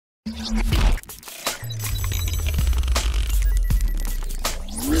Hi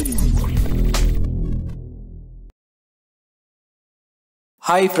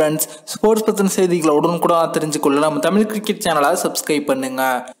friends, sports பத்தின செய்திகளை உடனுக்குடன் தெரிஞ்சுக்கொள்ள நம்ம தமிழ் கிரிக்கெட் சேனலை சப்ஸ்கிரைப்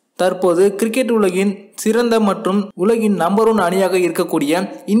பண்ணுங்க. தற்போது கிரிக்கெட் உலகின் சிறந்த மற்றும் உலகின் நம்பர் 1 அணியாக இருக்கக்கூடிய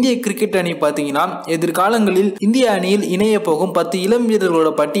இந்திய கிரிக்கெட் அணி பாத்தீங்கன்னா எதிர்காலங்களில் இந்திய அணியில் இணைய போகும் 10 இளம் வீரர்களோட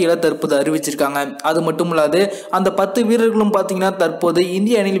பட்டியலை தற்போது அறிவிச்சிருக்காங்க. அது மட்டுமல்லாது அந்த 10 வீரர்களும் பாத்தீங்கன்னா தற்போது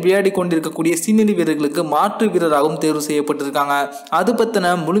இந்திய அணியில் விளையாடி கொண்டிருக்கக்கூடிய சீனியர் வீரர்களுக்கு மாற்று வீரராகவும் தேர்வு செய்யப்பட்டிருக்காங்க. அது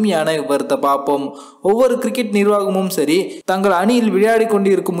பத்தின முழுமையான விவரத்தை பார்ப்போம். ஒவ்வொரு கிரிக்கெட் நிர்வாகமும் சரி தங்கள் அணியில் விளையாடி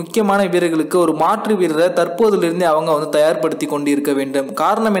கொண்டிருக்கும் முக்கியமான வீரர்களுக்கு ஒரு மாற்று வீரரை தற்போதிலிருந்து அவங்க தயார்படுத்தி கொண்டிருக்க வேண்டும்.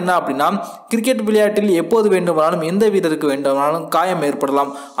 காரணம் என்ன அப்படின்னா கிரிக்கெட் விளையாட்டில் எப்போது வேண்டுமானாலும் எந்த வீரருக்கு வேண்டுமானாலும் காயம்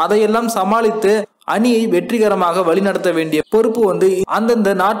ஏற்படலாம். அதையெல்லாம் சமாளித்து அணியை வெற்றிகரமாக வழிநடத்த வேண்டிய பொறுப்பு அந்தந்த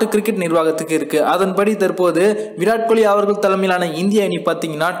நாட்டு கிரிக்கெட் நிர்வாகத்துக்கு இருக்கு. அதன்படி தற்போது விராட் கோலி அவர்கள் தலைமையிலான இந்திய அணி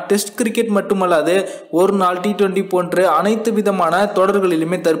பார்த்தீங்கன்னா டெஸ்ட் கிரிக்கெட் மட்டுமல்லாது ஒரு நாள் T20 போன்ற அனைத்து விதமான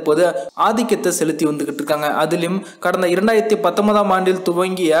தொடர்களிலுமே தற்போது ஆதிக்கத்தை செலுத்தி வந்துகிட்டு இருக்காங்க. அதிலும் கடந்த 2019ஆம் ஆண்டில்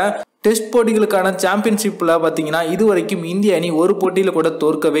துவங்கிய டெஸ்ட் போட்டிகளுக்கான சாம்பியன்ஷிப்ல பாத்தீங்கன்னா இதுவரைக்கும் இந்திய அணி ஒரு போட்டியில கூட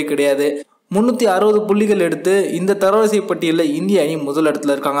தோற்கவே கிடையாது. 360 புள்ளிகள் எடுத்து இந்த தரவரிசை பட்டியலில் இந்திய அணி முதல்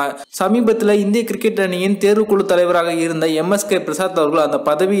இடத்துல இருக்காங்க. சமீபத்தில் இந்திய கிரிக்கெட் அணியின் தேர்வுக்குழு தலைவராக இருந்த MSK பிரசாத் அவர்கள் அந்த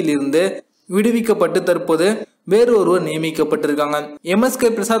பதவியில் இருந்து விடுவிக்கப்பட்டு தற்போது வேறு ஒருவர் நியமிக்கப்பட்டிருக்காங்க.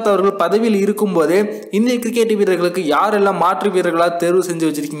 MSK பிரசாத் அவர்கள் பதவியில் இருக்கும் போதே இந்திய கிரிக்கெட் வீரர்களுக்கு யாரெல்லாம் மாற்று வீரர்களாக தேர்வு செஞ்சு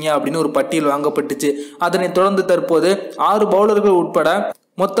வச்சிருக்கீங்க அப்படின்னு ஒரு பட்டியல் வாங்கப்பட்டுச்சு. அதனைத் தொடர்ந்து தற்போது 6 பவுலர்கள் உட்பட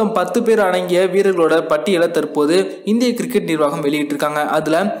மொத்தம் 10 பேர் அடங்கிய வீரர்களோட பட்டியலை தற்போது இந்திய கிரிக்கெட் நிர்வாகம் வெளியிட்டிருக்காங்க.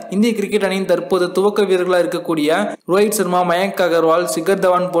 அதுல இந்திய கிரிக்கெட் அணியின் தற்போது துவக்க வீரர்களாக இருக்கக்கூடிய ரோஹித் சர்மா, மயங்க் அகர்வால், சிகர்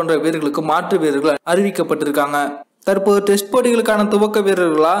தவான் போன்ற வீரர்களுக்கு மாற்று வீரர்கள் அறிவிக்கப்பட்டிருக்காங்க. தற்போது டெஸ்ட் போட்டிகளுக்கான துவக்க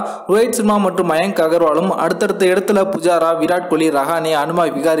வீரர்களா ரோஹித் சர்மா மற்றும் மயங்க் அகர்வாலும் அடுத்தடுத்த இடத்துல புஜாரா, விராட் கோலி, ரஹானே, அனுமா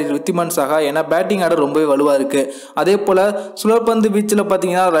விகாரி, ரித்திமன் சஹா என பேட்டிங் ஆட ரொம்பவே வலுவா இருக்கு. அதே போல சுழற்பந்து வீச்சுல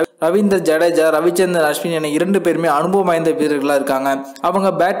பாத்தீங்கன்னா ரவீந்தர் ஜடேஜா, ரவிச்சந்திரன் அஸ்வின் என 2 பேருமே அனுபவம் வாய்ந்த வீரர்களா இருக்காங்க. அவங்க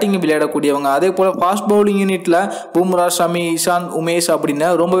பேட்டிங் விளையாடக்கூடியவங்க. அதே போல ஃபாஸ்ட் பவுலிங் யூனிட்ல பும்ரா, ஷமி, இஷான், உமேஷ் அப்படின்னு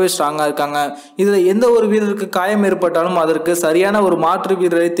ரொம்பவே ஸ்ட்ராங்கா இருக்காங்க. இதுல எந்த ஒரு வீரருக்கு காயம் ஏற்பட்டாலும் அதற்கு சரியான ஒரு மாற்று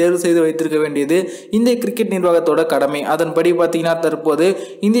வீரரை தேர்வு செய்து வைத்திருக்க வேண்டியது இந்திய கிரிக்கெட் நிர்வாகத்தோட கடமை. அதன்படி பாத்தீங்கன்னா தற்போது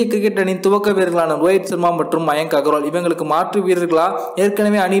இந்திய கிரிக்கெட் அணியின் துவக்க வீரர்களான ரோஹித் சர்மா மற்றும் மயங்க் அகர்வால் இவங்களுக்கு மாற்று வீரர்களா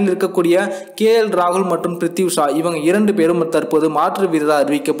ஏற்கனவே அணியில் இருக்கக்கூடிய KL ராகுல் மற்றும் பிருத்வி ஷா இவங்க 2 பேரும் தற்போது மாற்று வீரராக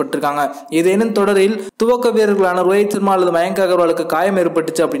அறிவிக்கப்பட்டிருக்காங்க. ஏதேனும் தொடரில் துவக்க வீரர்களான ரோஹித் சர்மா அல்லது மயங்க் அகர்வாலுக்கு காயம்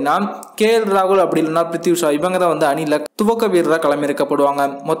ஏற்பட்டுச்சு அப்படின்னா KL ராகுல் அப்படி இல்லைன்னா பிருத்வி ஷா இவங்க தான் அணியில துவக்க வீரராக களமிறக்கப்படுவாங்க.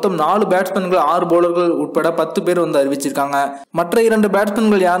 மொத்தம் 4 பேட்ஸ்மேன்கள், 6 பவுலர்கள் உட்பட 10 பேர் அறிவிச்சிருக்காங்க. மற்ற 2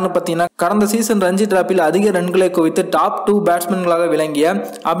 பேட்ஸ்மேன்கள் யாருன்னு பாத்தீங்கன்னா கடந்த சீசன் ரஞ்சி டிராப்பில் அதிக ரன்களை குவித்து டாப் 2 பேட்ஸ்மேன்களாக விளங்கிய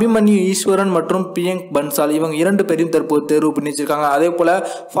அபிமன்யு ஈஸ்வரன் மற்றும் பிரியங்க் பன்சால் இவங்க 2 பேரையும் தற்போது தேர்வு பண்ணி வச்சிருக்காங்க. அதே போல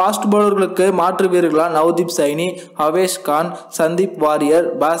ஃபாஸ்ட் பவுலர்களுக்கு மாற்று வீரர்களா நவ்தீப் சைனி, அவேஷ் கான், சந்தீப் வாரியர்,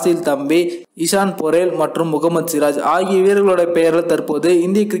 பாசில் தம்பி, இஷான் பொரேல் மற்றும் முகமது சிராஜ் ஆகிய வீரர்களோட பெயர்கள் தற்போது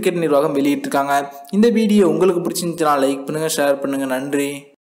இந்திய கிரிக்கெட் நிர்வாகம் வெளியிட்டிருக்காங்க. இந்த வீடியோ உங்களுக்கு பிடிச்சிருந்துச்சுன்னா லைக் பண்ணுங்க, ஷேர் பண்ணுங்க. நன்றி.